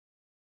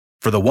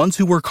For the ones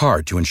who work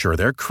hard to ensure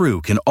their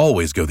crew can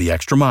always go the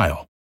extra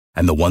mile,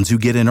 and the ones who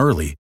get in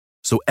early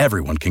so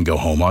everyone can go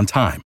home on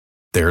time,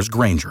 there's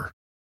Grainger,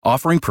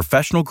 offering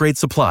professional-grade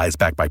supplies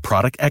backed by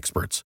product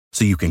experts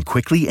so you can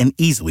quickly and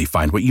easily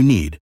find what you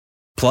need.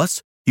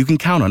 Plus, you can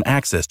count on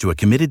access to a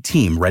committed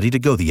team ready to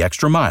go the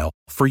extra mile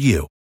for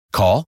you.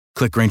 Call,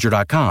 click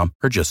Grainger.com,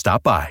 or just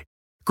stop by.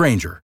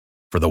 Grainger,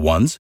 for the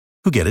ones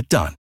who get it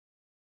done.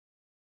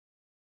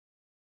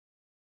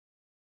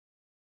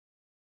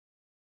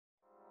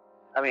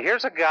 I mean,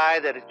 here's a guy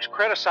that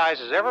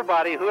criticizes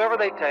everybody, whoever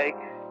they take.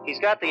 He's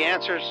got the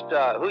answers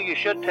to who you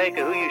should take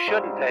and who you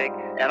shouldn't take.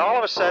 And all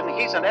of a sudden,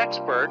 he's an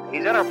expert.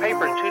 He's in our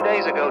paper 2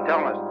 days ago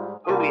telling us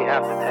who we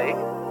have to take.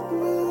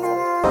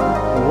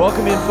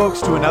 Welcome in,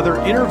 folks, to another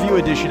interview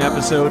edition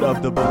episode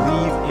of the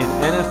Believe in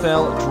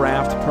NFL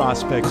Draft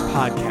Prospects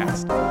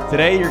podcast.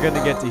 Today, you're going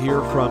to get to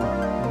hear from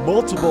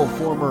multiple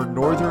former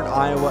Northern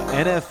Iowa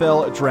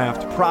NFL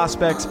draft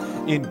prospects,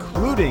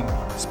 including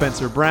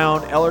Spencer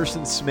Brown,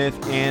 Ellerson Smith,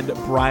 and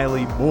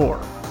Briley Moore.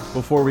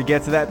 Before we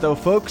get to that, though,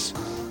 folks,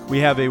 we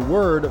have a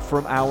word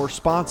from our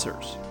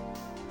sponsors.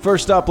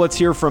 First up, let's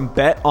hear from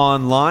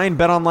BetOnline.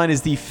 BetOnline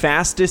is the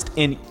fastest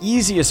and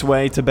easiest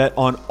way to bet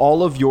on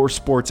all of your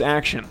sports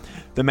action.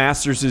 The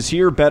Masters is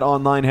here.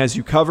 BetOnline has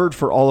you covered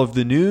for all of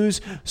the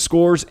news,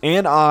 scores,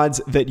 and odds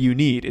that you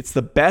need. It's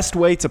the best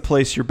way to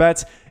place your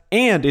bets,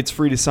 and it's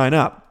free to sign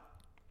up.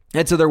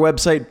 Head to their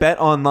website,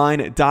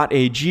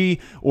 betonline.ag,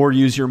 or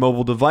use your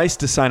mobile device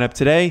to sign up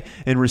today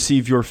and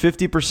receive your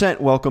 50%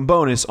 welcome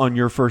bonus on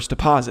your first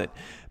deposit.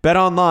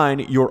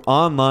 BetOnline, your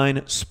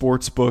online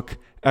sportsbook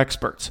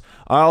experts.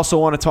 I also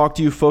want to talk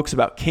to you folks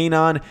about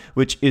Kaenon,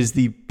 which is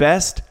the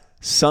best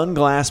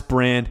sunglass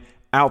brand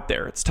out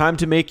there. It's time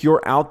to make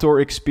your outdoor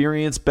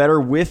experience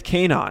better with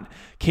Kaenon.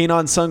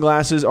 Kaenon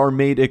sunglasses are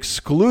made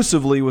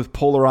exclusively with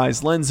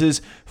polarized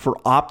lenses for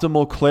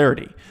optimal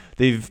clarity.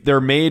 They're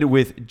made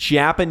with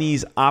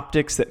Japanese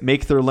optics that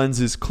make their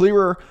lenses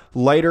clearer,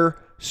 lighter,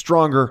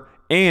 stronger,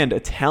 and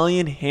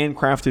Italian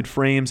handcrafted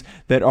frames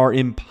that are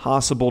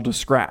impossible to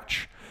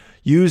scratch.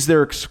 Use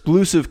their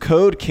exclusive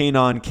code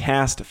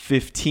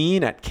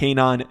KaenonCast15 at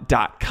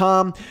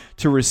Kaenon.com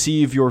to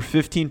receive your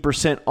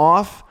 15%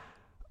 off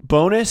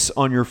bonus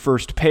on your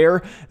first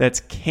pair.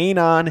 That's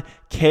Kaenon,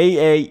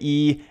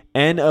 KaenonCast15.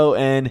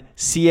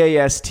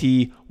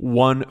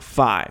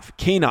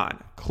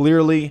 Kaenon,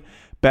 clearly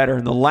better.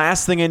 And the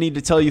last thing I need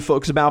to tell you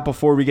folks about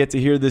before we get to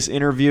hear this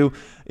interview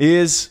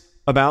is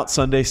about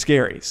Sunday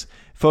Scaries.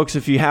 Folks,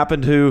 if you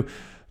happen to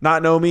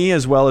not know me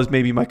as well as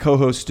maybe my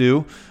co-hosts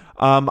do,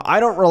 I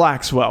don't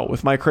relax well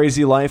with my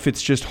crazy life.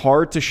 It's just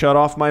hard to shut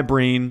off my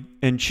brain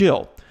and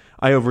chill.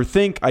 I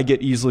overthink, I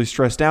get easily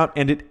stressed out,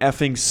 and it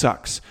effing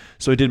sucks.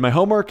 So I did my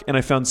homework and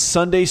I found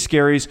Sunday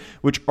Scaries,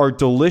 which are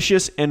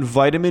delicious and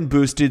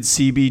vitamin-boosted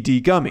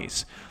CBD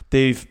gummies.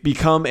 They've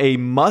become a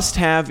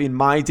must-have in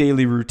my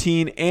daily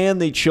routine,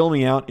 and they chill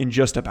me out in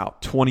just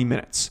about 20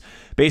 minutes.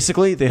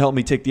 Basically, they help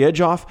me take the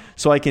edge off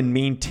so I can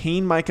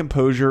maintain my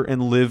composure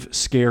and live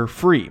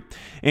scare-free.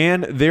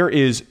 And there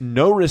is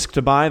no risk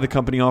to buy. The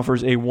company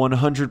offers a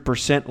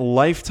 100%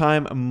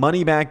 lifetime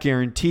money-back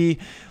guarantee.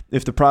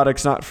 If the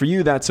product's not for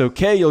you, that's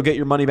okay. You'll get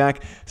your money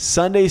back.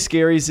 Sunday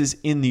Scaries is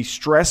in the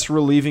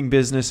stress-relieving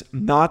business,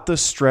 not the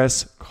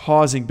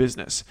stress-causing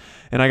business.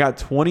 And I got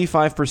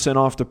 25%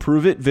 off to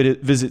prove it.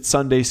 Visit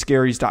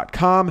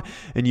sundayscaries.com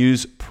and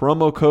use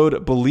promo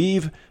code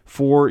BELIEVE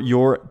for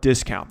your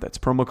discount. That's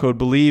promo code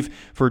BELIEVE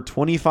for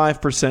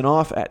 25%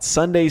 off at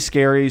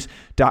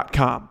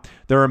sundayscaries.com.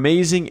 They're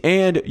amazing,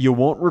 and you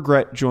won't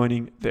regret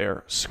joining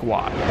their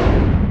squad.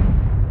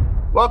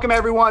 Welcome,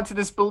 everyone, to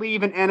this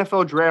Believe in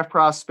NFL Draft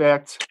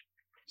Prospect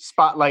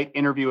Spotlight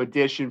Interview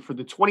Edition for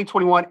the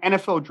 2021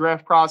 NFL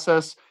Draft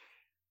process.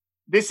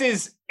 This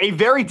is a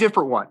very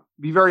different one,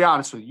 to be very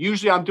honest with you.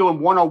 Usually I'm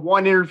doing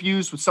one-on-one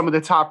interviews with some of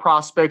the top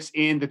prospects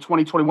in the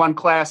 2021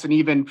 class and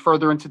even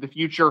further into the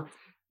future.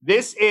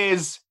 This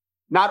is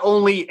not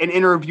only an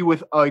interview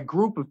with a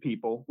group of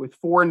people, with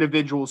 4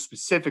 individuals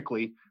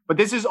specifically, but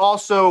this is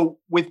also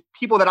with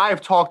people that I have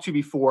talked to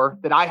before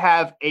that I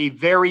have a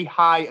very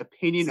high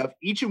opinion of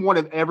each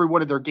and every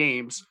one of their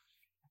games.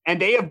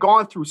 And they have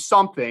gone through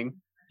something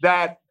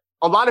that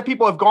a lot of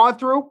people have gone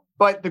through,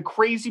 but the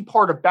crazy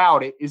part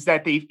about it is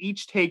that they've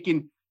each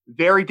taken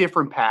very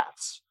different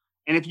paths.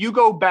 And if you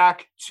go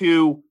back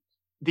to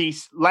the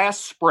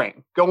last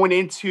spring, going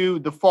into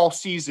the fall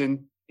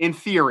season, in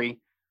theory,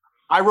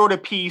 I wrote a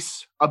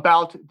piece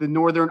about the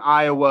Northern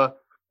Iowa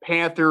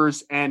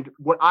Panthers and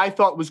what I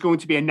thought was going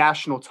to be a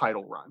national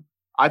title run.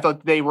 I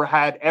thought they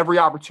had every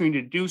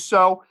opportunity to do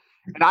so.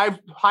 And I've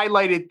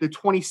highlighted the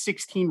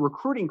 2016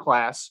 recruiting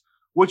class,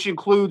 which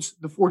includes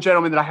the 4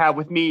 gentlemen that I have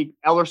with me,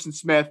 Ellerson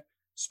Smith,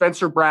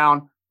 Spencer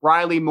Brown,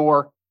 Briley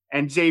Moore,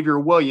 and Xavier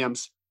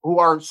Williams, who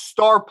are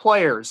star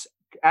players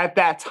at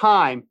that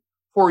time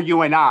for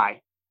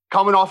UNI,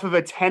 coming off of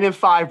a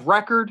 10-5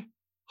 record,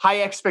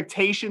 high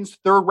expectations,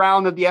 3rd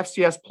round of the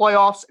FCS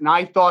playoffs, and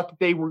I thought that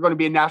they were going to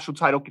be a national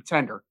title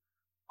contender.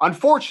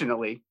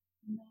 Unfortunately,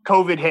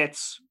 COVID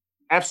hits,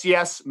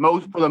 FCS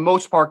for the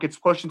most part gets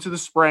pushed into the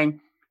spring,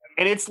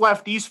 and it's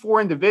left these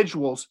 4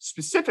 individuals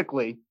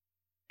specifically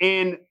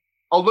in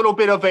a little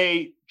bit of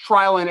a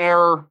trial and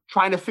error,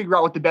 trying to figure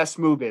out what the best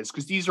move is,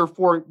 because these are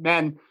 4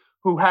 men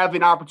who have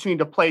an opportunity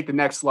to play at the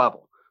next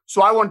level.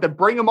 So I wanted to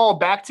bring them all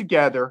back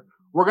together.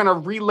 We're going to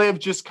relive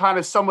just kind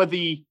of some of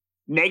the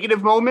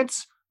negative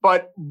moments,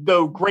 but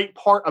the great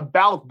part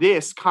about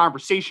this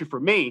conversation for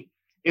me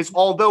is,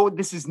 although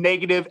this is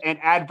negative and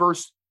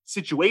adverse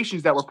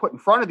situations that were put in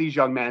front of these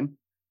young men,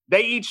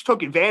 they each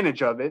took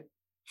advantage of it,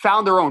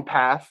 found their own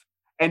path,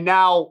 and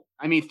now,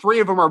 3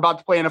 of them are about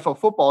to play NFL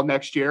football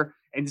next year,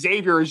 and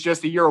Xavier is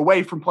just a year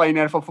away from playing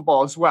NFL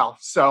football as well.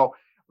 So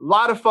a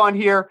lot of fun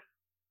here.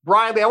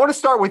 Briley, I want to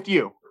start with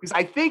you, because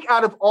I think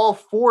out of all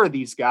 4 of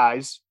these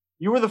guys,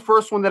 you were the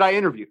first one that I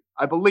interviewed,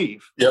 I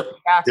believe. Yep.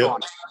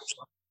 On it.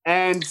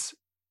 And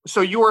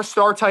so you were a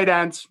star tight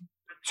end,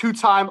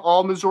 2-time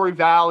All-Missouri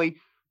Valley.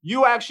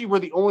 You actually were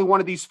the only one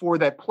of these 4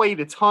 that played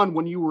a ton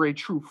when you were a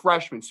true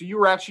freshman. So you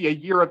were actually a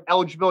year of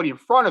eligibility in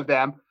front of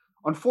them.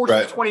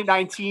 Unfortunately,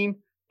 2019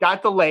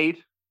 got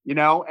delayed,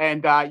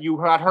 and you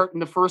got hurt in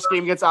the first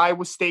game against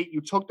Iowa State.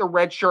 You took the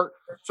red shirt.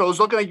 So it was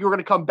looking like you were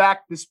going to come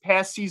back this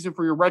past season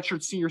for your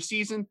redshirt senior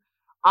season.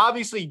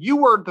 Obviously, you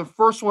were the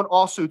first one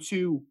also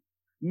to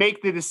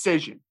make the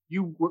decision.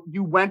 You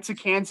went to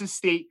Kansas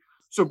State.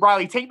 So,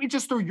 Briley, take me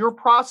just through your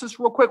process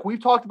real quick.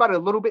 We've talked about it a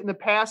little bit in the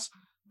past,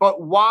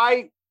 but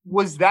why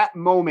was that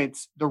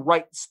moment the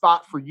right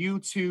spot for you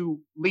to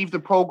leave the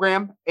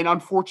program in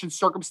unfortunate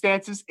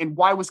circumstances? And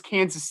why was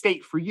Kansas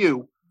State for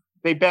you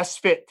the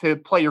best fit to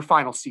play your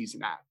final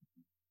season at?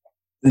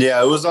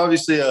 Yeah, it was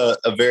obviously a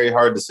very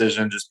hard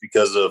decision, just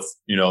because of,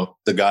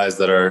 the guys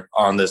that are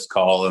on this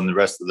call and the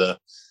rest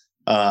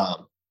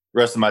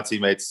of my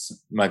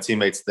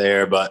teammates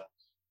there. But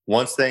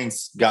once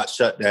things got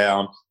shut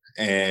down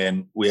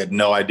and we had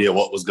no idea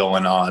what was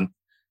going on,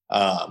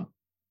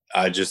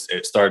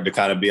 it started to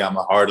kind of be on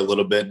my heart a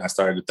little bit, and I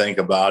started to think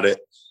about it.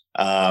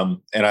 And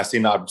I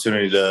seen the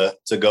opportunity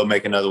to go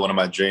make another one of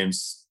my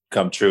dreams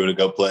come true, to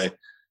go play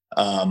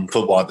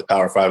football at the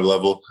Power 5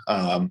 level,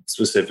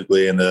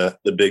 specifically in the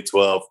Big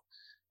 12.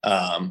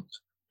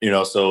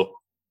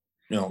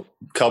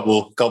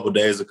 Couple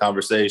days of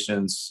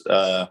conversations,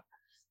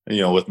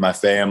 with my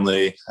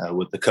family,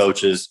 with the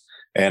coaches,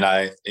 and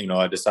I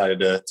decided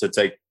to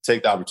take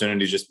the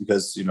opportunity, just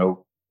because,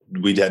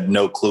 we had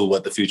no clue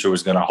what the future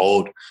was going to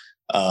hold.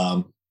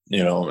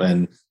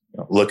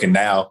 Looking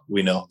now,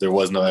 we know there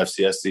was no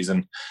FCS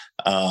season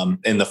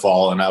in the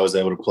fall, and I was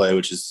able to play,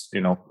 which is,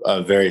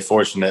 very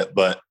fortunate.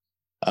 But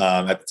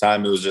at the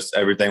time, it was just,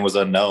 everything was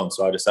unknown.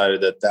 So I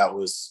decided that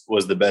was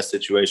the best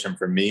situation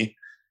for me.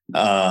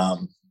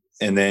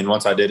 And then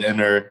once I did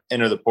enter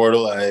the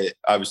portal, I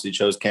obviously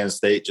chose Kansas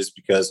State, just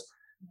because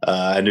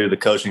I knew the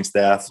coaching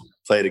staff,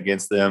 played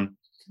against them,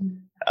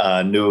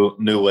 knew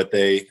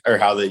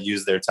how they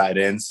use their tight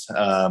ends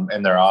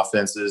in their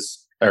offense,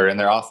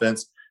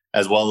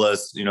 as well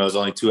as, it was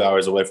only 2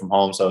 hours away from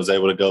home. So I was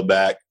able to go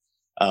back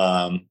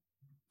to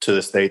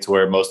the States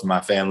where most of my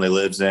family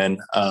lives in,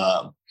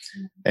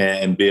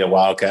 and be a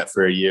Wildcat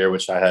for a year,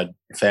 which I had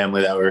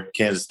family that were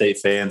Kansas State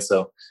fans.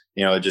 So,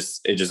 it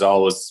just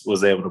always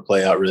was able to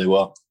play out really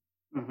well.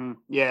 Mm-hmm.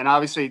 Yeah. And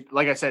obviously,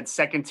 like I said,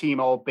 second team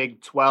all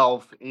Big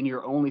 12 in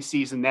your only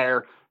season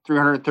there,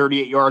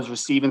 338 yards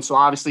receiving. So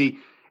obviously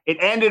it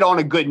ended on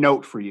a good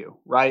note for you,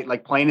 right?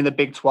 Like playing in the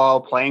Big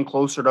 12, playing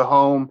closer to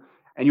home,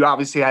 and you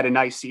obviously had a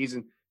nice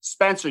season.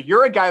 Spencer,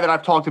 you're a guy that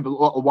I've talked a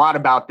lot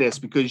about this,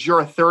 because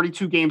you're a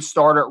 32-game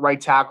starter at right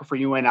tackle for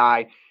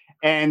UNI,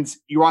 and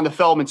you're on the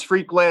Feldman's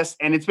Freak list,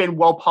 and it's been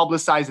well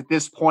publicized at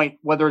this point,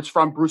 whether it's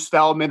from Bruce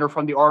Feldman or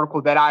from the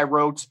article that I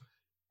wrote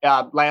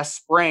last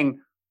spring.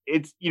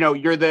 It's,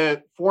 you're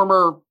the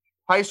former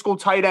high school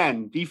tight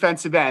end,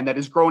 defensive end that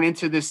has grown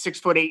into this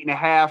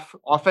 6'8.5"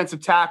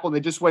 offensive tackle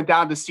that just went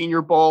down to the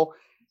Senior Bowl.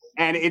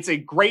 And it's a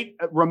great,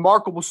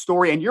 remarkable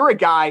story. And you're a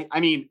guy,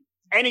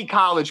 any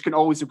college can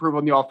always improve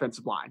on the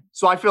offensive line.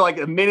 So I feel like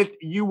the minute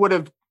you would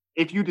have,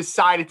 if you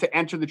decided to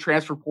enter the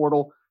transfer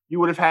portal, you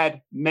would have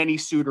had many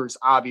suitors,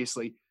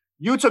 obviously.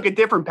 You took a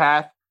different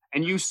path,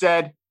 and you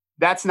said,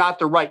 that's not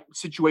the right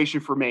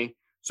situation for me.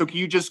 So can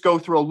you just go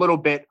through a little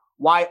bit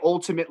why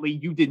ultimately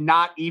you did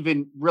not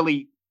even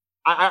really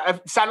 –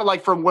 I've sounded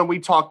like from when we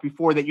talked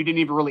before that you didn't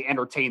even really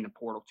entertain the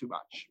portal too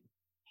much.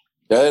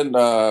 Yeah, and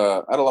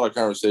I had a lot of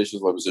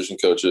conversations with my position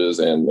coaches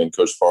and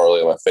Coach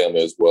Farley and my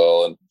family as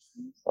well.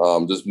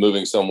 And just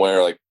moving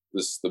somewhere like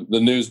this,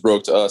 the news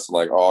broke to us in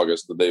like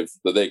August that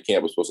the day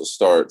camp was supposed to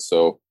start.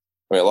 So,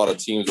 a lot of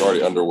teams are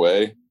already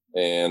underway,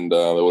 and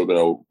it would have been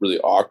a really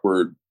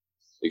awkward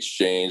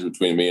exchange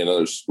between me and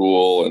another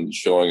school and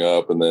showing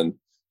up, and then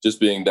just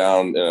being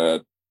down in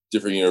a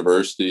different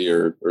university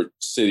or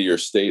city or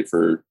state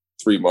for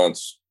 3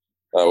 months.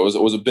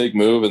 It was a big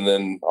move. And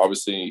then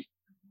obviously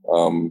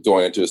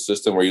going into a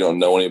system where you don't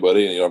know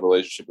anybody and you don't have a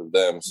relationship with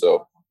them.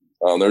 So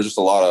there's just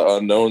a lot of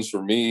unknowns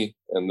for me.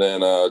 And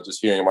then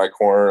just hearing in my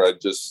corner,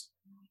 like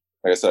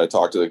I said, I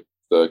talked to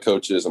the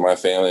coaches and my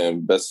family,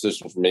 and best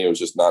decision for me was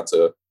just not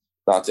to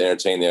not to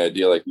entertain the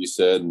idea, like you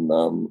said.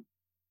 And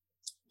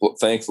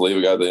thankfully,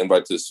 we got the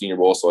invite to the Senior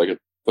Bowl, so I could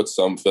put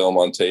some film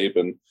on tape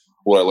and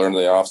what I learned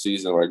in the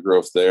offseason, my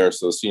growth there.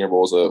 So the Senior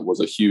Bowl was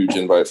a huge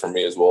invite for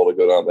me as well to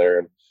go down there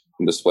and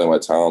display my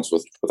talents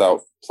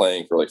without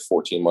playing for like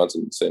 14 months.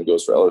 And the same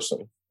goes for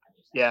Ellerson.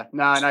 Yeah,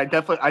 no, and I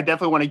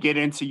definitely want to get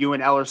into you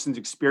and Ellerson's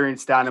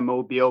experience down in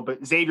Mobile.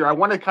 But Xavier, I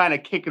want to kind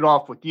of kick it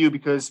off with you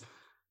because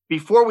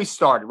before we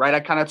started, right, I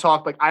kind of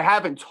talked like I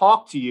haven't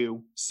talked to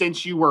you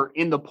since you were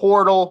in the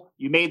portal.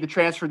 You made the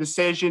transfer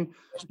decision.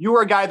 You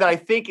were a guy that I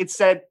think it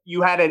said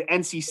you had an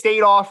NC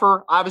State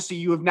offer. Obviously,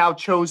 you have now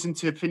chosen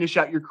to finish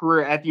out your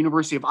career at the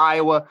University of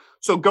Iowa.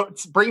 So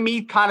bring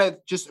me kind of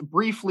just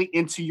briefly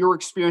into your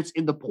experience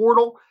in the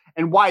portal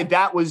and why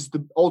that was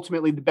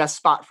ultimately the best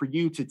spot for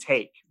you to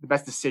take, the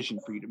best decision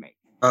for you to make.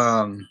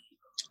 I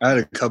had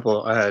a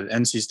couple. I had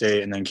NC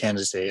State and then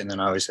Kansas State and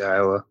then obviously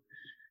Iowa.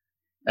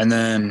 And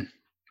then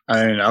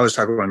I was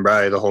talking with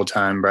Bradley the whole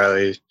time.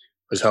 Bradley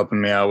was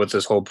helping me out with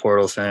this whole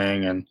portal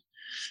thing and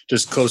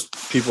just close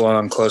people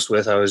I'm close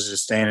with. I was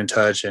just staying in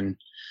touch and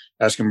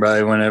asking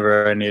Bradley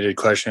whenever I needed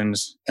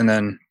questions. And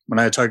then when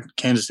I talked to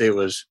Kansas State, it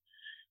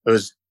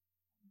was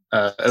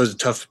a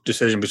tough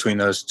decision between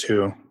those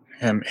two,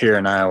 him here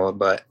in Iowa.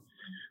 But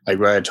like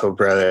what I told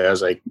Bradley, I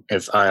was like,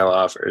 if Iowa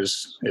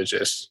offers,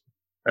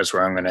 that's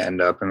where I'm going to end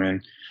up. I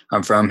mean,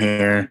 I'm from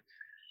here.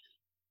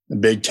 The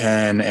Big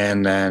Ten,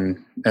 and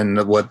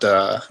what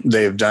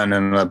they've done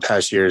in the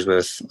past years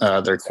with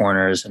their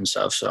corners and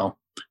stuff. So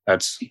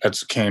that's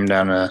came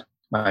down to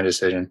my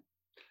decision.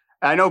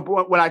 I know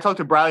when I talked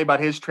to Bradley about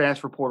his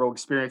transfer portal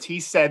experience,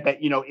 he said that,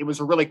 it was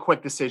a really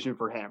quick decision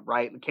for him,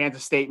 right?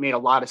 Kansas State made a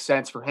lot of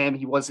sense for him.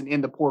 He wasn't in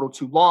the portal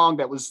too long.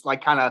 That was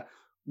like kind of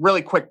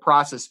really quick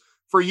process.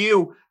 For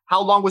you,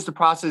 how long was the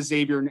process,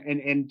 Xavier?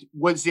 And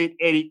was it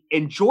an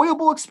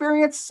enjoyable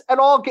experience at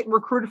all getting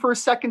recruited for a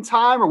second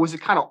time, or was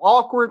it kind of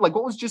awkward? Like,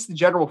 what was just the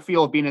general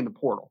feel of being in the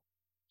portal?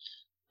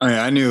 I mean,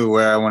 I knew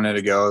where I wanted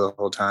to go the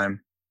whole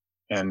time,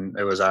 and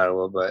it was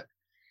Iowa, but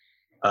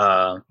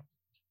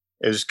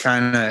it was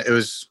kind of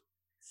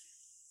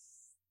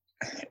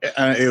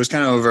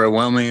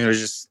overwhelming. It was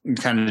just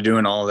kind of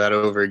doing all that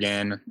over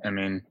again. I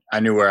mean,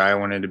 I knew where I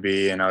wanted to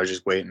be, and I was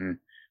just waiting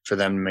for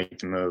them to make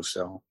the move.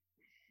 So.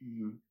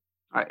 Mm-hmm.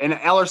 All right. And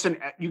Ellerson,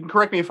 you can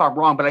correct me if I'm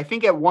wrong, but I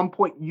think at one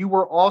point you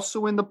were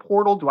also in the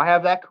portal. Do I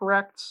have that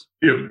correct?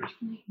 Yep.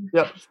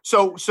 Yep.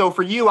 So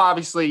for you,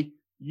 obviously,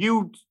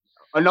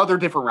 another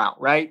different route,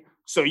 right?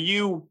 So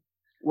you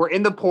were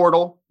in the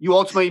portal. You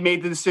ultimately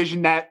made the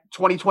decision that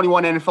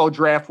 2021 NFL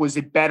draft was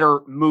a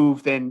better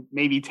move than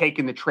maybe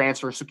taking the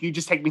transfer. So can you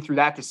just take me through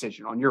that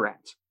decision on your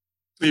end?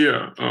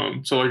 Yeah.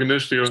 So like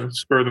initially,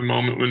 spur of the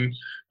moment when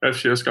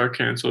FCS got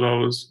canceled, I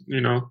was,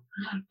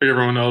 like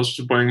everyone else,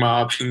 just weighing my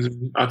options.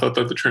 And I thought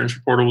that the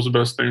transfer portal was the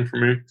best thing for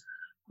me.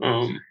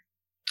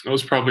 I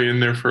was probably in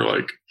there for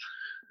like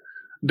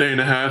a day and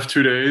a half,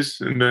 2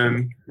 days. And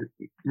then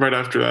right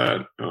after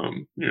that,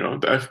 the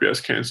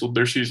FBS canceled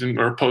their season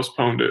or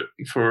postponed it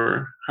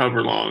for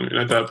however long. And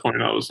at that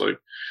point, I was like,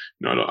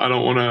 I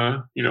don't want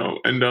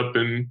to, end up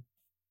in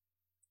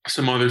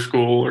some other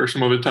school or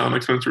some other town,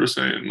 like Spencer was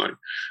saying. Like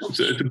it's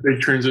a big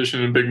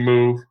transition and big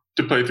move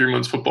to play 3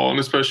 months football, and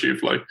especially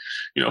if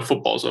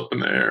football's up in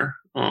the air.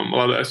 A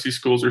lot of SEC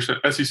schools are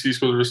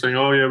saying,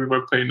 "Oh yeah, we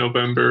might play in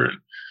November," and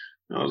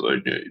I was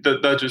like,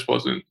 that just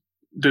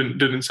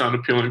didn't sound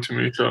appealing to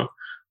me. So,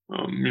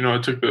 I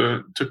took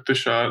the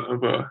shot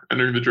of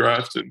entering the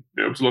draft, and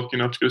I was lucky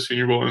enough to get a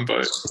Senior Bowl invite. I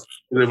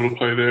was able to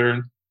play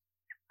there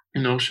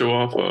and show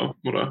off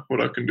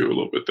what I can do a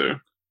little bit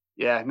there.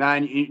 Yeah,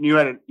 you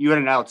had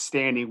an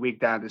outstanding week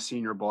down at the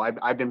Senior Bowl.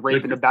 I've been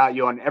raving about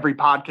you on every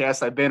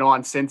podcast I've been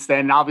on since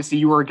then. And obviously,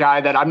 you were a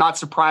guy that I'm not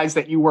surprised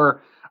that you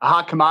were a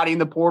hot commodity in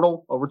the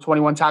portal. Over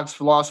 21 tackles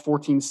for loss,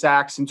 14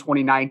 sacks in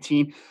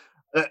 2019.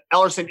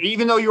 Ellerson,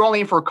 even though you're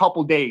only in for a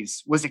couple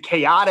days, was it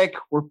chaotic?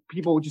 Were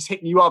people just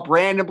hitting you up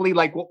randomly?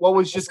 Like, what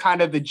was just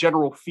kind of the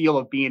general feel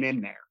of being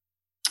in there?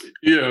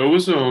 Yeah, it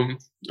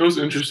was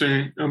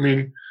interesting. I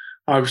mean,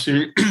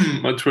 obviously,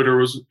 my Twitter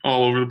was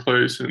all over the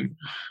place and.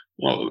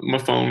 Well, my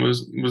phone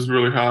was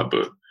really hot,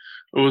 but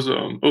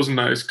it was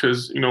nice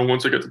because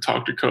once I got to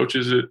talk to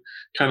coaches, it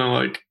kind of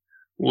like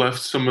left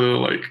some of the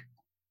like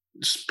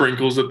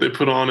sprinkles that they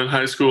put on in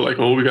high school, like,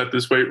 oh, we got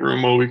this weight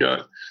room, oh, we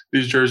got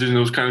these jerseys, and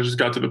it was kind of just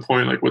got to the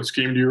point, like, what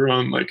scheme do you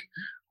run, like,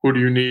 who do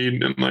you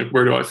need, and like,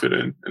 where do I fit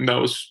in? And that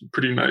was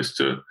pretty nice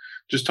to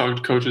just talk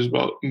to coaches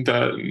about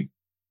that and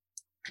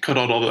cut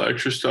out all the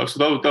extra stuff. So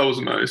that was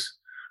nice.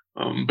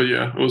 But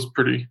yeah, it was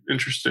pretty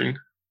interesting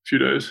few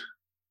days.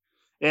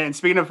 And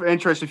speaking of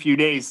interest, a few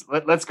days,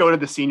 let's go to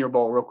the Senior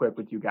Bowl real quick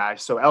with you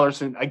guys. So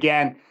Ellerson,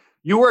 again,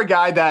 you were a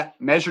guy that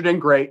measured in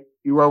great.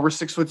 You were over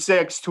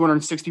 6'6",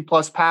 260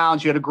 plus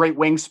pounds. You had a great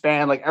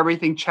wingspan, like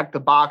everything checked the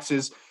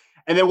boxes.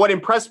 And then what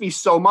impressed me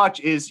so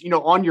much is,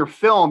 on your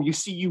film, you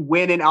see you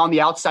winning on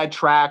the outside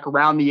track,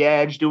 around the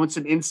edge, doing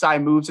some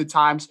inside moves at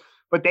times,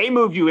 but they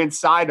moved you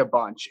inside a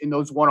bunch in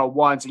those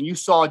one-on-ones. And you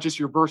saw just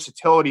your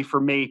versatility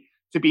for me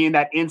to being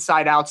that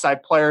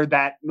inside-outside player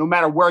that no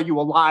matter where you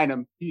align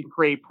him, he can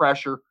create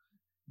pressure.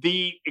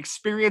 the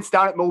experience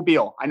down at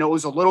Mobile. I know it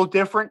was a little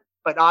different,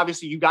 but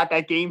obviously you got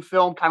that game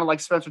film, kind of like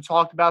Spencer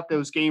talked about,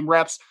 those game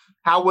reps.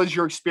 How was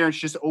your experience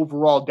just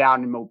overall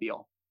down in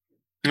Mobile?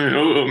 Yeah,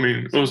 I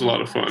mean, it was a lot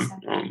of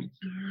fun.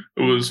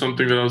 It was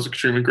something that I was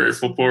extremely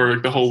grateful for.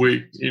 Like the whole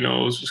week, I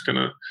was just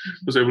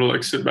was able to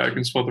like sit back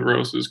and smell the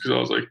roses because I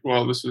was like,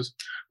 wow, this is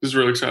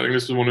really exciting.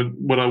 This is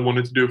what I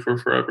wanted to do for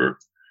forever.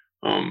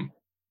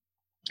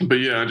 But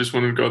yeah, I just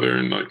wanted to go there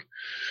and like,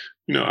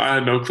 I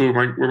had no clue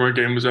where my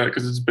game was at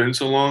because it's been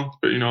so long.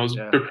 But I was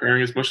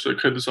preparing as much as I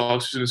could this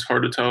offseason. It's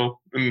hard to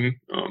tell, and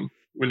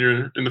when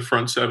you're in the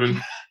front seven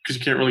because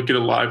you can't really get a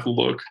live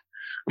look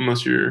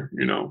unless you're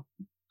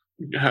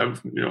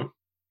have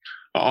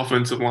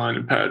offensive line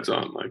and pads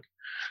on, like,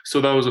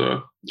 so that was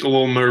a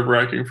little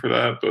nerve-wracking for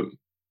that. But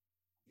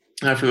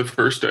after the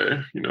first day,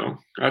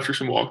 after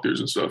some walkthroughs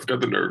and stuff, got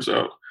the nerves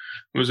out.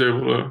 I was able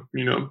to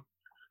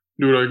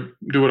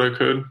do what I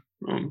could.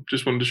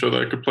 Just wanted to show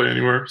that I could play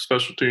anywhere,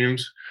 special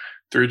teams,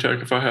 3-tech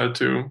if I had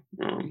to,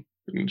 and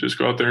just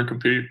go out there and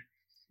compete.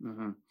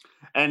 Mm-hmm.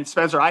 And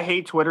Spencer, I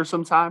hate Twitter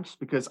sometimes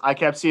because I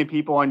kept seeing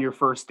people on your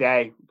first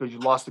day because you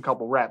lost a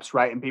couple reps,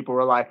 right? And people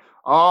were like,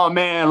 "Oh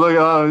man,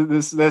 look,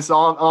 this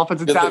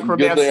offensive tackle from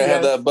good FCS." Thing I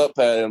had that butt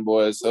pad in,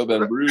 boys. I've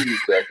been bruised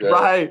back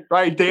there.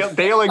 Right.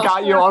 Dalen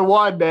got you on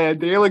one, man.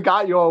 Dalen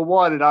got you on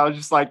one, and I was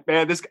just like,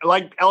 man, this,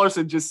 like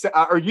Ellerson just said,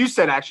 or you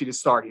said actually to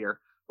start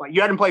here, like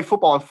you hadn't played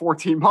football in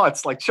 14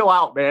 months. Like, chill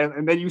out, man.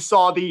 And then you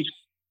saw the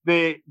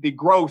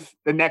growth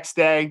the next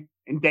day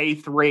in day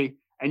 3.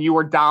 And you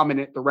were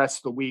dominant the rest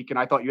of the week. And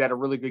I thought you had a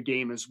really good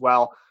game as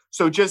well.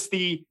 So just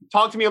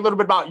talk to me a little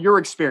bit about your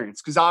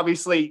experience. Because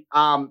obviously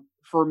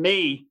for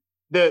me,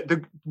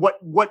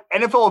 what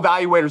NFL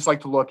evaluators like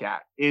to look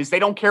at is they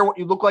don't care what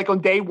you look like on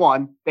day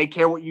 1. They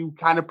care what you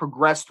kind of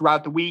progress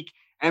throughout the week.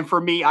 And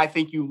for me, I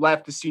think you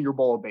left the Senior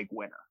Bowl a big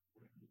winner.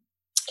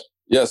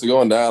 Yeah, so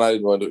going down, I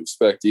didn't want to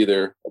expect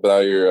either. I've been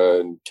out here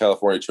in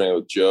California training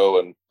with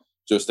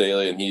Joe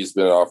Staley, and he's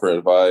been offering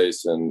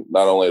advice, and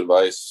not only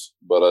advice,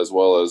 but as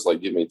well as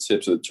like give me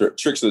tips of the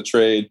tricks of the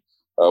trade,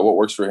 what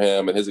works for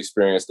him and his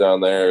experience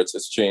down there.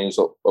 It's changed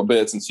a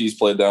bit since he's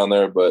played down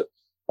there, but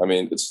I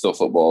mean, it's still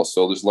football.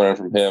 So just learn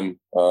from him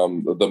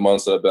the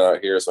months that I've been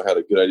out here. So I had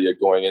a good idea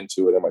going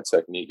into it, and my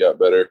technique got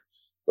better.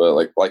 But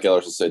like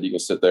Ellerson said, you can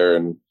sit there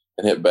and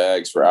hit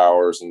bags for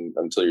hours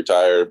until you're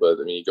tired. But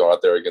I mean, you go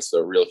out there against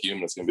a real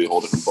human, it's going to be a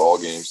whole different ball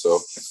game. So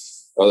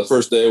the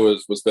first day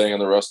was banging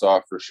the rust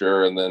off for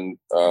sure. And then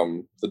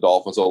the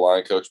Dolphins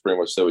O-line coach pretty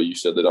much said what you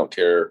said. They don't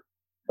care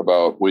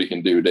about what you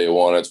can do day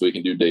 1. It's what you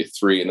can do day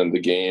 3 and then the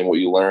game, what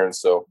you learn.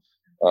 So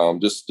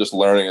just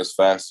learning as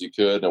fast as you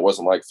could. And it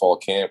wasn't like fall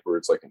camp where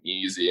it's like an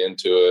easy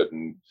into it.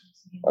 And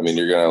I mean,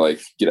 you're going to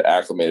like get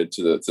acclimated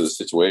to the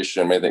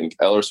situation. I mean, I think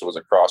Ellerson was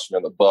across from me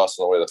on the bus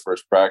on the way to the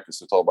first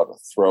practice. It's all about to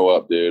throw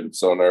up, dude. I'm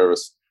so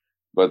nervous.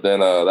 But then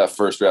that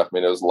first draft, I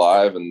mean, it was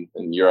live and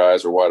your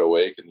eyes are wide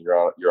awake and you're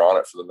on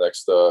it for the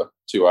next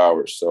 2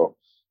 hours. So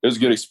it was a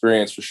good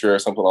experience for sure.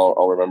 Something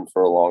I'll remember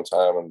for a long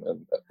time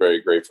and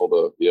very grateful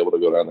to be able to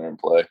go down there and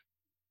play.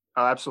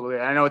 Oh, absolutely.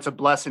 I know it's a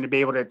blessing to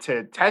be able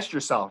to test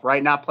yourself,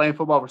 right? Not playing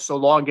football for so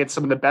long, get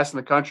some of the best in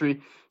the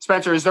country.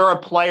 Spencer, is there a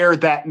player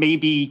that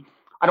maybe,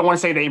 I don't want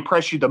to say they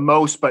impress you the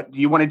most, but do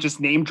you want to just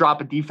name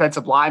drop a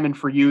defensive lineman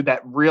for you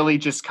that really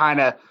just kind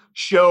of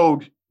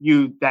showed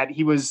you that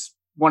he was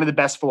one of the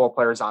best football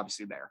players,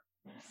 obviously there?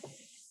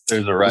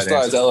 There's a right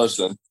Besides answer.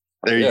 Ellerson.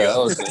 There you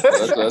go.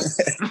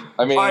 That's,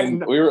 I mean, I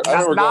remember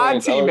going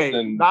against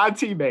Ellerson.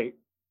 Non-teammate.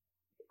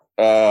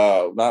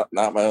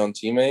 Not my own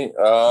teammate.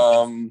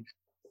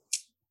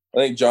 I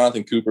think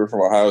Jonathan Cooper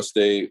from Ohio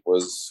State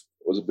was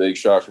a big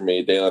shot for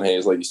me. Dalen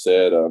Hayes, like you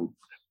said, I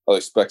was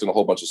expecting a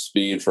whole bunch of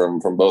speed from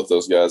both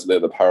those guys. They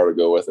had the power to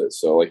go with it.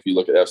 So, like, if you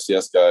look at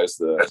FCS guys,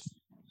 the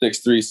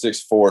 6'3",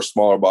 6'4",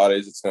 smaller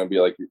bodies, it's going to be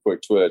like your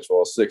quick twitch.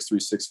 Well, 6'3",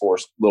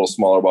 6'4", little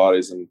smaller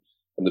bodies, and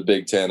the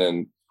Big Ten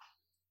and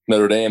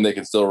Notre Dame, they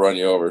can still run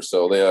you over.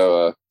 So they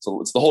have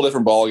it's the whole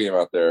different ball game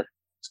out there.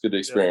 It's good to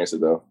experience it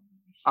though.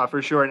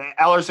 For sure. And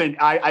Ellerson,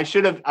 I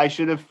should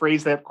have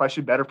phrased that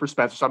question better for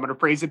Spencer. So I'm going to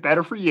phrase it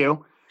better for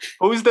you.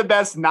 Who's the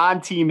best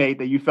non-teammate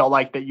that you felt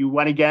like that you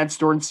went against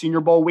during Senior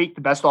Bowl week?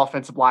 The best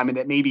offensive lineman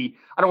that maybe,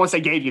 I don't want to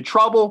say gave you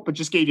trouble, but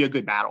just gave you a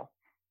good battle.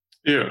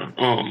 Yeah.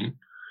 I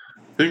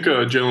think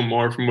Jalen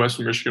Moore from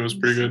Western Michigan was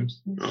pretty good.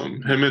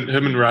 Him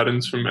and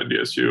Radins from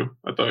NDSU,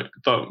 I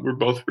thought were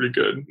both pretty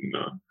good and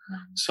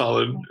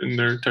solid in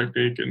their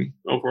technique, and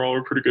overall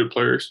were pretty good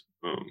players.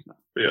 But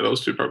yeah,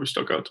 those two probably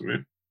stuck out to me.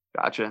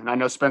 Gotcha. And I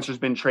know Spencer's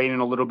been training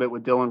a little bit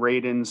with Dylan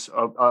Radins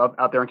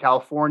out there in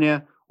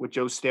California with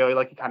Joe Staley,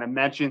 like you kind of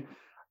mentioned.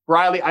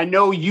 Riley, I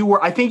know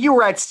I think you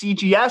were at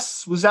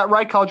CGS. Was that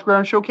right? College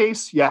Ground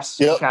Showcase? Yes.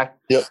 Yep. Okay.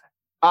 Yep.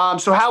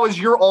 So how has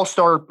your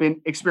All-Star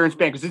experience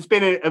been? Because it's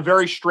been a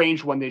very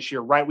strange one this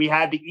year, right? We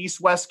had the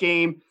East-West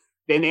game,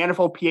 then the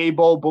NFLPA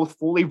Bowl, both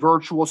fully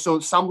virtual. So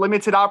some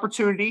limited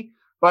opportunity.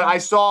 But I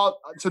saw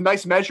some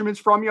nice measurements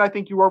from you. I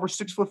think you were over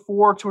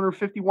 6'4",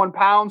 251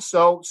 pounds.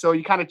 So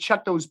you kind of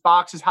check those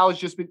boxes. How has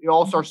just the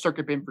All-Star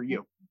circuit been for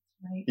you?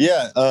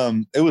 Yeah,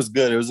 it was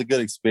good. It was a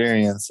good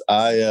experience.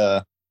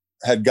 I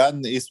had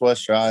gotten the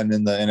East-West Shrine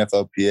in the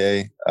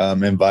NFLPA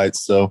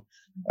invites. So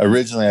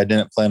originally I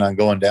didn't plan on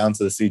going down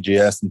to the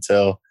CGS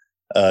until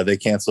they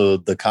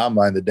canceled the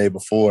combine the day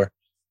before.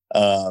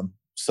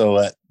 So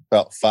at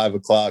about 5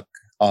 o'clock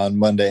on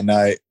Monday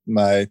night,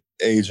 my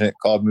agent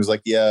called me, was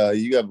like, yeah,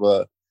 you have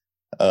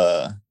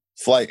a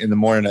flight in the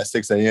morning at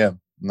 6 a.m.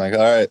 I'm like, all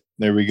right,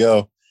 there we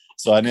go.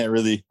 So I didn't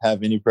really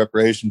have any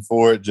preparation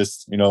for it,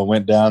 just,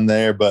 went down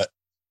there. But,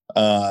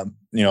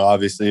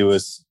 obviously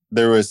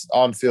there was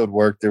on-field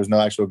work. There was no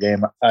actual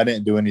game. I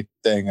didn't do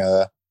anything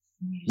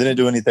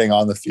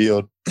on the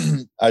field.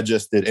 I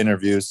just did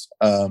interviews.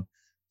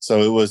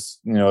 So it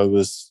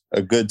was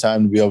a good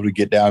time to be able to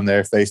get down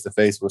there face to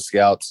face with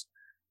scouts,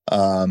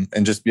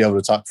 and just be able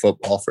to talk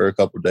football for a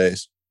couple of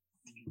days.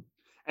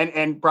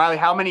 And Briley,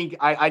 how many?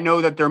 I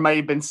know that there may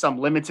have been some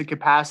limited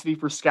capacity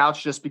for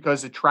scouts just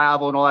because of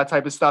travel and all that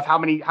type of stuff. How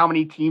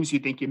many teams do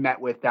you think you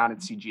met with down at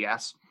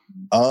CGS?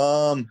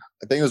 I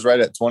think it was right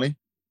at 20.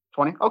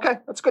 20. Okay,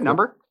 that's a good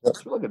number. Yep.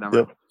 That's a really good number.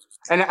 Yep.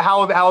 And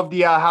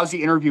how's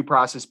the interview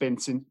process been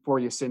for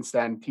you since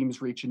then? Teams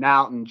reaching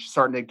out and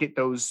starting to get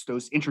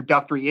those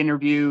introductory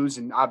interviews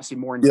and obviously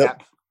more in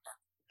depth.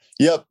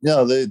 Yep.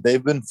 No,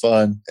 they've been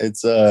fun.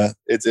 It's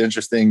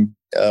interesting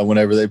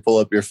whenever they pull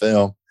up your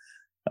film,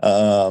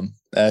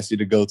 ask you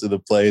to go through the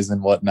plays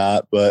and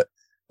whatnot. But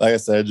like I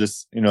said,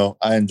 just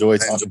I enjoy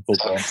talking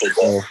football.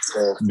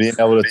 So being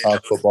able to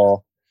talk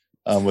football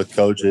with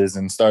coaches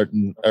and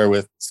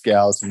with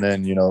scouts, and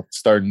then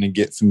starting to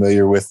get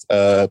familiar with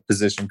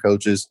position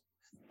coaches.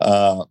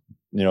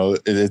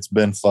 It's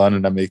been fun,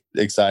 and I'm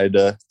excited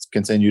to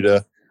continue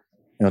to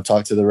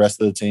talk to the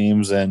rest of the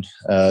teams and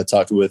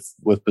talk with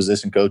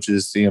position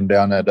coaches. See them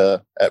down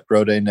at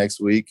Pro Day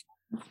next week.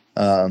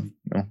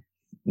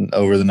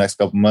 Over the next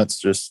couple months,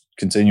 just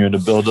continuing to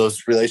build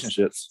those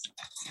relationships.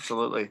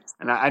 Absolutely,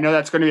 and I know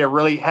that's going to be a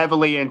really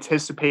heavily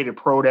anticipated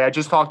Pro Day. I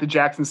just talked to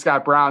Jackson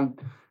Scott Brown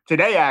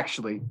today,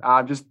 actually,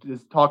 just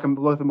talking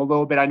with him a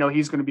little bit. I know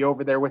he's going to be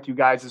over there with you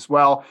guys as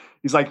well.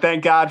 He's like,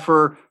 thank God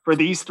for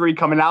these three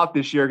coming out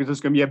this year, because there's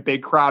going to be a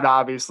big crowd,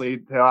 obviously,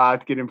 to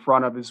get in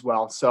front of as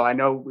well. So I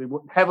know we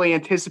heavily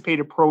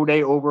anticipated Pro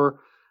Day over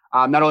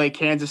not only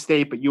Kansas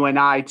State, but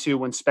UNI too,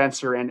 when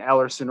Spencer and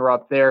Ellerson are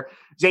up there.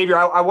 Xavier,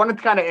 I wanted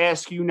to kind of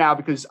ask you now,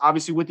 because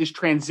obviously with this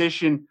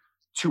transition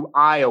to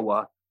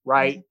Iowa,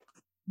 right?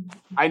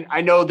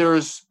 I know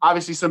there's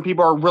obviously some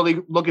people are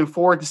really looking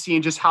forward to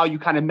seeing just how you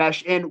kind of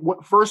mesh in.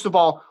 First of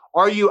all,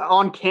 are you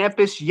on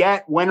campus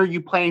yet? When are you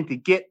planning to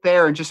get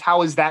there? And just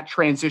how is that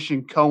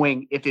transition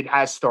going, if it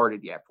has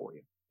started yet for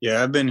you?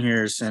 Yeah, I've been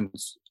here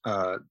since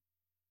the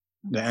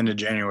end of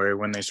January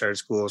when they started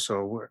school.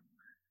 So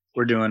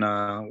we're doing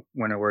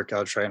winter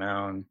workouts right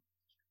now, and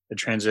the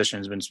transition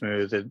has been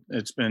smooth.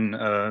 It's been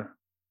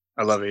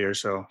I love it here,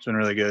 so it's been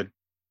really good.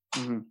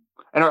 Mm-hmm.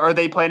 And are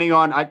they planning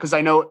on, because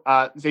I know,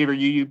 Xavier,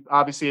 you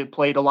obviously have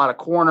played a lot of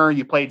corner,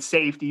 you played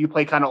safety, you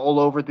played kind of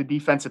all over the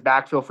defensive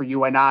backfield for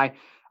UNI.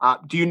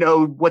 Do you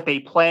know what they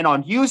plan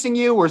on using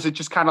you, or is it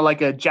just kind of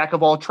like a jack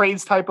of all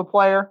trades type of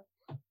player?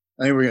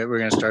 I think we're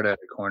going to start at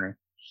the corner.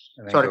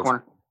 Start at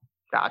corner.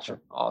 Gotcha.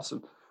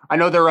 Awesome. I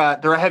know they're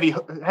a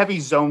heavy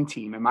zone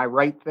team. Am I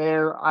right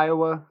there,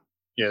 Iowa?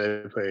 Yeah,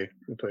 they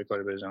play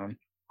quite a bit of zone.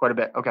 Quite a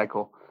bit. Okay,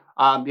 cool.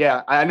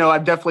 Yeah, I know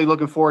I'm definitely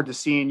looking forward to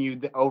seeing you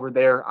over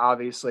there.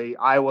 Obviously,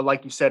 Iowa,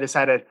 like you said, has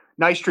had a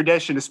nice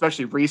tradition,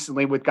 especially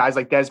recently with guys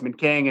like Desmond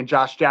King and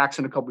Josh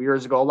Jackson a couple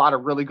years ago. A lot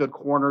of really good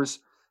corners.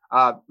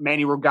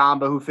 Manny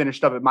Rugamba, who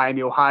finished up at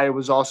Miami, Ohio,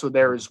 was also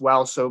there as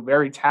well. So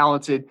very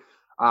talented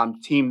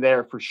team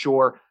there for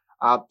sure.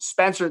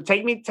 Spencer,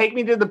 take me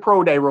to the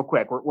Pro Day real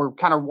quick. We're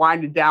kind of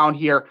winding down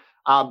here.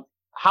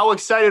 How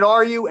excited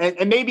are you?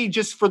 And maybe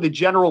just for the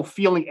general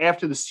feeling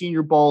after the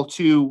Senior Bowl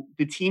to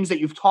the teams that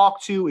you've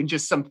talked to and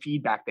just some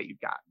feedback that you've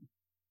gotten.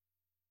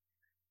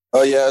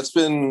 Oh, yeah, it's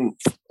been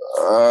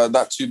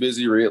not too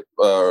busy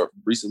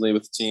recently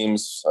with the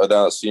teams.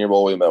 Down at Senior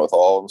Bowl, we met with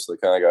all of them, so they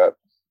kind of got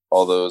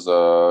all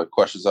those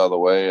questions out of the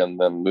way. And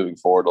then moving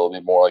forward, it'll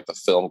be more like the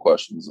film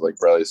questions, like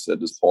Bradley said,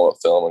 just pulling up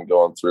film and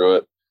going through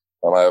it.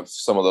 I have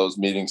some of those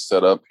meetings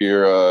set up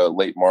here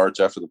late March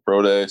after the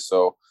Pro Day.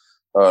 So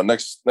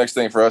next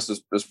thing for us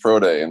is Pro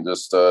Day, and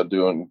just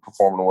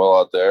performing well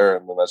out there.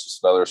 And then that's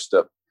just another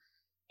step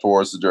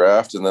towards the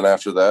draft. And then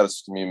after that,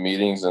 it's going to be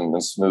meetings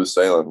and smooth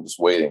sailing, just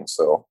waiting.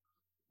 So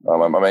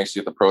I'm anxious to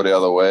get the Pro Day out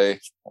of the way,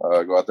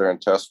 go out there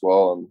and test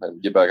well,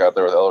 and get back out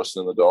there with Ellerson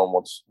in the dome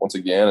once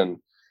again and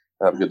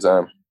have a good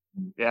time.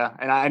 Yeah,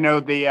 and I know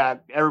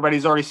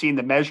everybody's already seen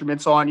the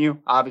measurements on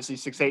you. Obviously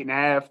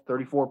 6'8.5",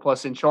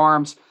 34+ inch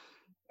arms.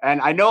 And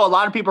I know a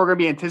lot of people are going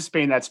to be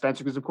anticipating that,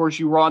 Spencer, because, of course,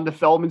 you were on the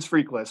Feldman's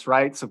freak list,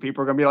 right? So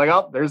people are going to be like,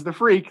 oh, there's the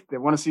freak. They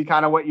want to see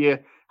kind of what you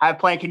have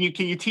planned. Can you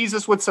tease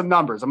us with some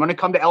numbers? I'm going to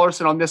come to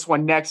Ellerson on this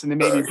one next, and then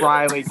maybe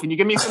Briley. Can you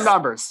give me some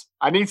numbers?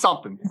 I need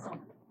something.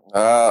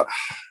 I'm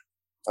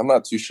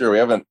not too sure.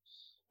 I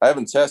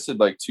haven't tested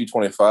like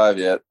 225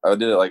 yet. I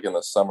did it like in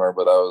the summer,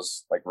 but I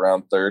was like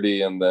around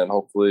 30, and then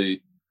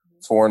hopefully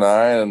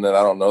 4.9, and then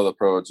I don't know the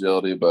pro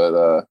agility,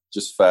 but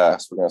just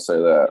fast. We're gonna say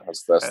that.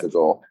 That's the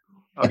goal.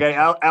 Okay,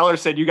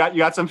 Ellerson, you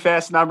got some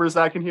fast numbers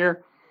that I can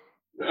hear.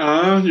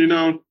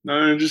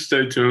 Just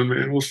stay tuned,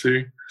 man. We'll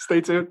see. Stay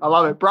tuned. I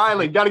love it.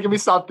 Briley, got to give me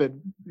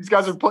something. These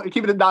guys are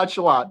keeping it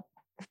nonchalant.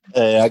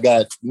 Hey, I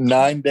got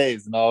 9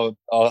 days, and I'll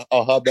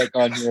hop back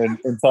on here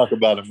and talk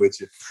about them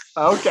with you.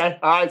 Okay,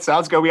 all right,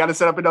 sounds good. We got to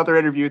set up another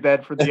interview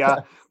then for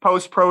the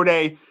post pro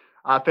day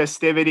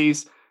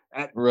festivities.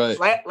 Right.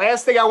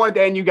 Last thing I wanted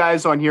to end you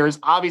guys on here is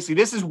obviously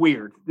this is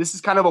weird. This is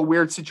kind of a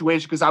weird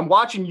situation because I'm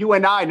watching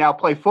UNI now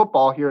play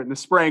football here in the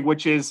spring,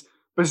 which is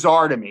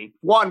bizarre to me.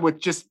 One, with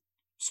just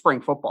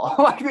spring football.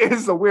 Like, it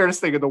is the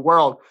weirdest thing in the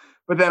world.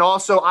 But then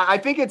also, I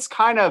think it's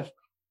kind of,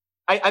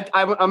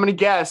 I'm going to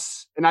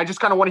guess, and I just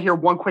kind of want to hear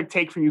one quick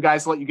take from you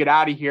guys to let you get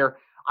out of here.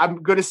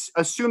 I'm going to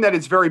assume that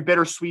it's very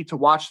bittersweet to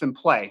watch them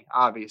play,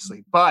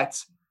 obviously.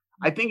 But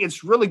I think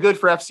it's really good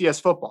for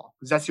FCS football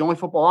because that's the only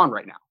football on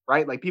right now,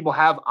 right? Like, people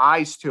have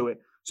eyes to it.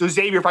 So,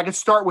 Xavier, if I could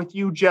start with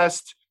you,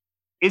 just,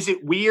 is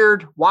it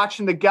weird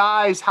watching the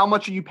guys? How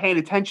much are you paying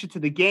attention to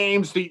the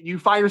games? Do you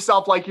find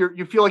yourself like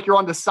you feel like you're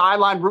on the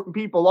sideline rooting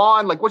people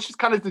on? Like, what's just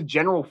kind of the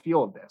general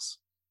feel of this?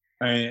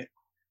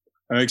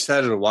 I'm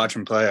excited to watch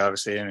them play,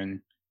 obviously. I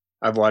mean,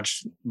 I've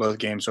watched both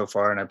games so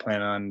far, and I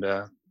plan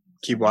on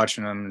keep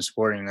watching them and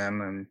supporting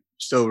them. I'm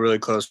still really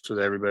close with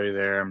everybody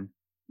there.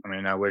 I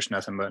mean, I wish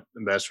nothing but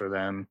the best for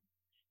them.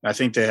 I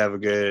think they have a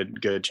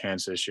good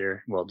chance this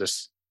year. Well,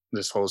 this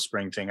whole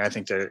spring thing, I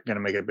think they're going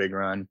to make a big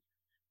run.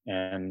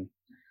 And,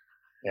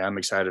 yeah, I'm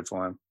excited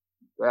for them.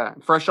 Yeah,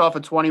 fresh off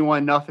a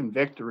 21-0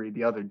 victory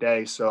the other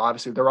day. So,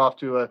 obviously, they're off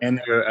to a – And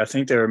I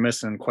think they were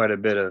missing quite a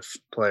bit of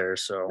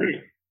players, so –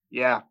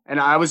 yeah, and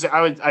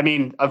I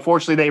mean,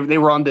 unfortunately, they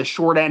were on the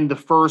short end the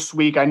first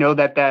week. I know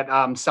that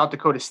South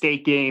Dakota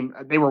State game,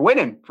 they were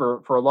winning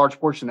for a large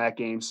portion of that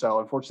game.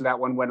 So, unfortunately, that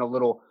one went a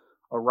little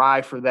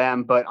awry for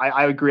them. But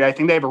I agree. I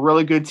think they have a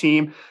really good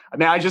team. I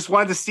mean, I just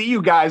wanted to see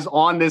you guys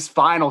on this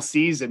final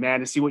season,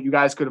 man, to see what you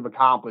guys could have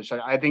accomplished.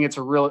 I think it's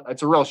a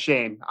real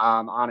shame,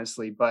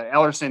 honestly. But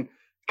Ellerson,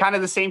 kind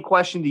of the same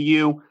question to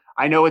you.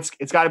 I know it's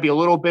got to be a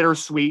little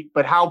bittersweet,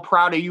 but how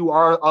proud you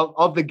are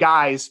of the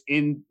guys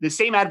in the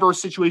same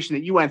adverse situation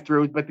that you went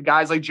through, but the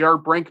guys like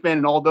Jared Brinkman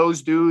and all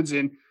those dudes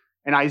and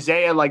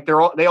Isaiah, like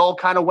they all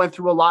kind of went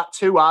through a lot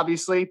too,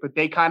 obviously, but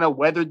they kind of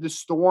weathered the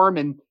storm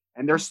and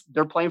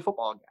they're playing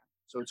football again.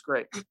 So it's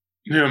great.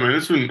 Yeah, man,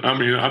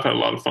 I've had a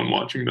lot of fun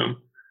watching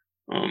them.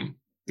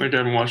 Like, I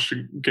haven't watched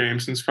a game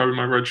since probably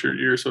my redshirt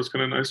year, so it's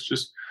kind of nice to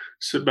just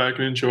sit back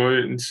and enjoy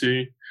it and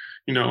see,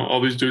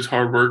 all these dudes'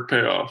 hard work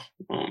pay off.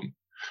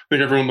 I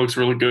think everyone looks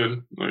really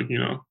good. Like,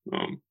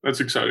 that's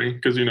exciting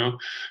because, you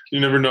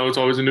never know. It's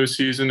always a new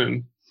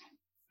season,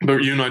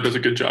 but UNI does a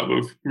good job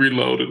of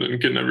reloading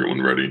and getting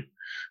everyone ready.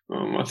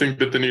 I think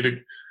that they need to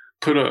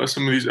put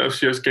some of these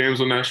FCS games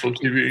on national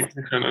TV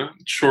and kind of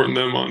shorten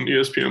them on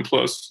ESPN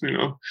Plus.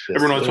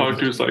 Everyone I talk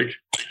to is like,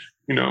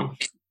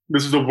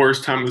 this is the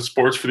worst time of the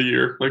sports for the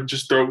year. Like,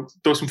 just throw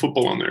some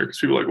football on there because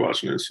people like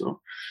watching it.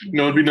 So,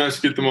 it'd be nice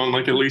to get them on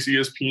like at least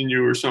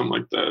ESPNU or something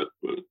like that.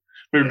 But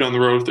maybe down the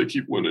road if they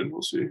keep winning,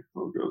 we'll see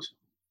how it goes.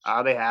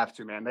 They have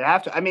to, man. They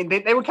have to. I mean,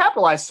 they would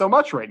capitalize so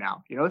much right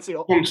now. It's the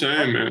what I'm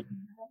saying, man.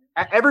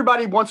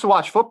 Everybody wants to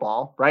watch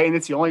football, right? And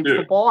it's the only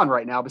football on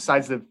right now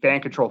besides the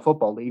fan control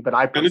football league. But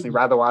I personally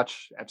rather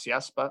watch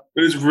FCS. But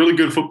it's really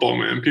good football,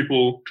 man.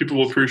 People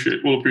will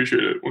appreciate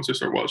it once they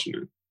start watching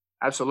it.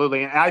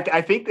 Absolutely. And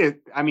I think that,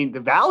 the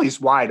Valley's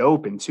wide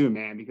open too,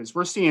 man, because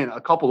we're seeing a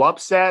couple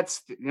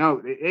upsets.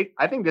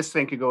 I think this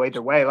thing could go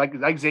either way. Like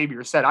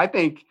Xavier said, I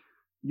think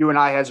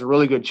UNI has a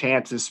really good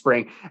chance this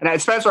spring.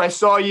 And Spencer, I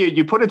saw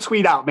you put a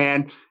tweet out,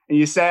 man,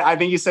 and I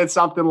think you said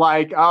something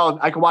like, oh,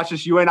 I could watch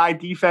this UNI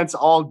defense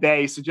all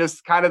day. So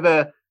just kind of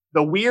the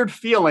weird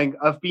feeling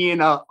of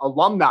being a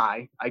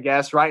alumni, I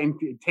guess, right? And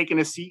taking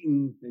a seat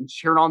and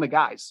cheering on the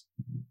guys.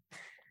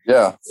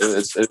 Yeah,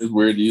 it is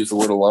weird to use the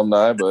word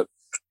alumni, but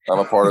I'm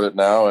a part of it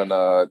now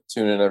and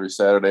tune in every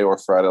Saturday or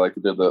Friday like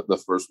we did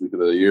the first week of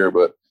the year.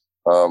 But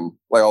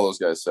like all those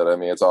guys said,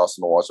 it's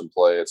awesome to watch them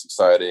play. It's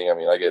exciting.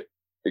 I get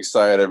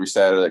excited every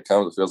Saturday that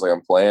comes. It feels like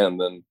I'm playing.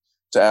 And then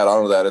to add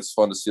on to that, it's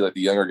fun to see like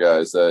the younger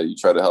guys that you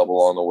try to help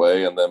along the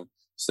way and them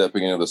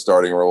stepping into the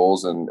starting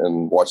roles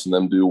and watching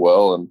them do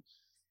well and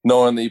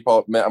knowing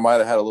that I might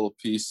have had a little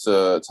piece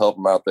to help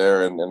them out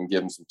there and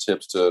give them some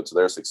tips to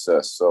their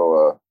success.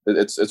 So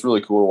it's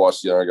really cool to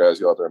watch the younger guys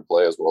go out there and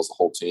play as well as the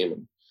whole team,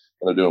 and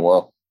they're doing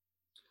well.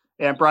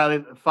 Yeah,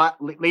 Briley,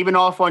 leaving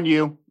off on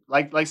you,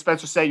 like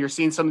Spencer said, you're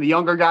seeing some of the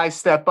younger guys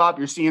step up.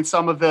 You're seeing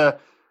some of the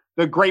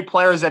great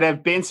players that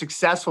have been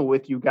successful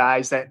with you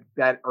guys that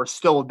are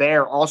still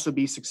there also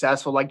be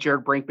successful, like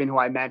Jared Brinkman, who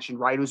I mentioned,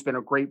 right, who's been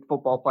a great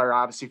football player,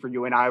 obviously, for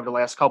UNI over the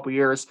last couple of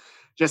years.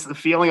 Just the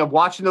feeling of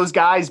watching those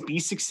guys be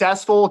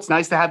successful. It's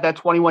nice to have that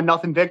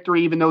 21-0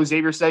 victory, even though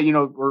Xavier said,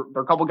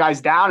 they're a couple guys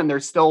down and they're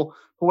still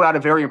pulled out a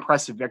very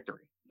impressive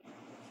victory.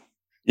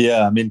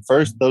 Yeah,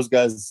 first, those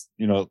guys,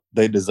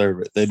 they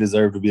deserve it. They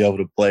deserve to be able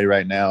to play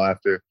right now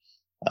after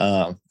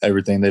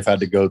everything they've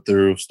had to go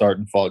through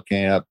starting fall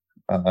camp.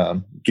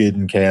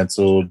 getting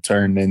canceled,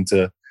 turned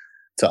into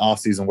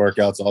off-season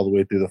workouts all the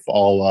way through the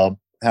fall, while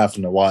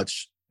having to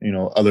watch,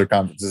 other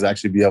conferences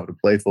actually be able to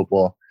play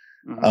football.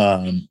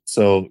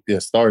 So yeah,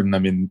 starting, I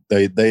mean,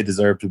 they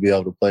deserve to be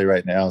able to play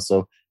right now.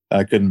 So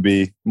I couldn't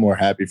be more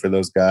happy for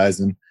those guys.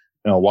 And,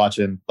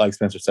 watching, like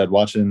Spencer said,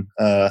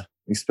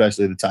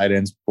 especially the tight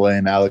ends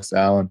playing Alex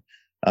Allen,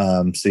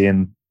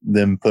 seeing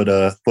them put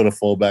a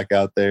fullback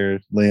out there,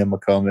 Liam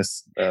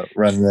McComas,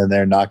 running in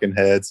there, knocking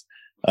heads.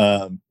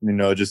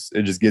 It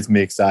just gets me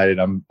excited.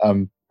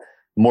 I'm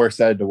more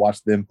excited to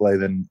watch them play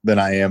than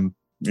I am,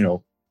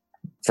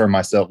 for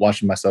myself,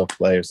 watching myself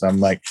play. So I'm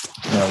like,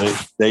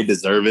 they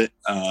deserve it.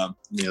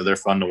 They're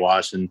fun to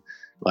watch. And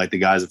like the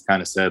guys have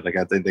kind of said, like,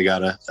 I think they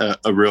got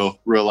a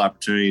real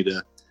opportunity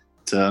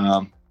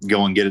to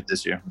go and get it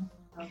this year.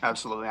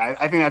 Absolutely.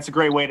 I think that's a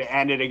great way to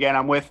end it. Again,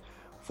 I'm with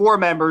 4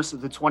 members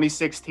of the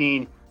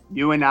 2016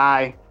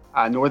 UNI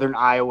Northern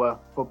Iowa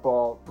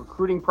football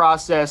recruiting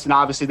process. And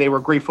obviously they were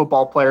great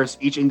football players,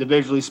 each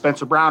individually.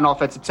 Spencer Brown,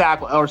 offensive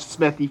tackle; Elerson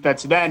Smith,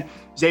 defensive end;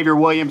 Xavier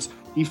Williams,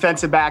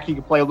 defensive back. He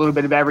could play a little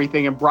bit of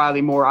everything. And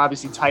Briley Moore,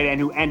 obviously tight end,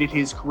 who ended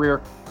his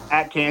career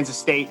at Kansas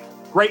State.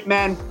 Great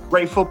men,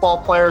 great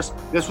football players.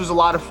 This was a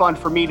lot of fun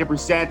for me to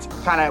present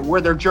kind of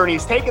where their journey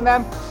has taken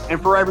them.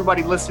 And for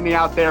everybody listening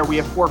out there, we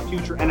have 4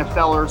 future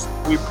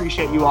NFLers. We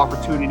appreciate you all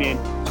for tuning in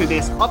to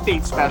this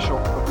update special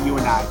of the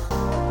UNI.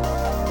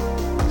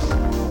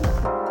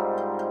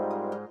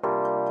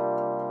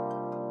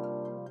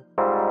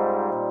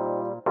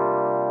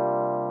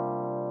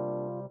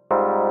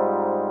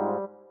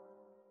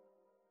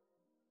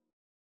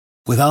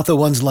 Without the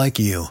ones like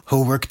you,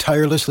 who work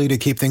tirelessly to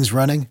keep things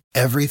running,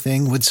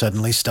 everything would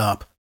suddenly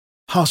stop.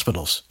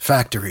 Hospitals,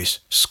 factories,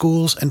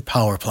 schools, and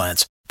power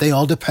plants, they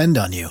all depend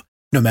on you.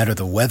 No matter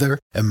the weather,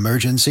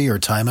 emergency, or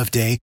time of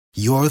day,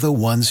 you're the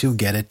ones who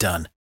get it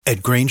done.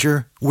 At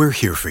Grainger, we're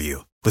here for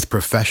you with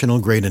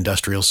professional-grade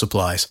industrial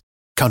supplies.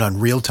 Count on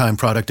real-time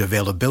product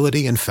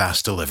availability and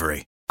fast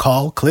delivery.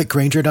 Call, click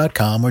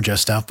Grainger.com, or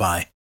just stop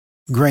by.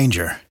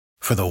 Grainger,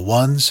 for the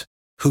ones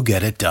who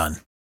get it done.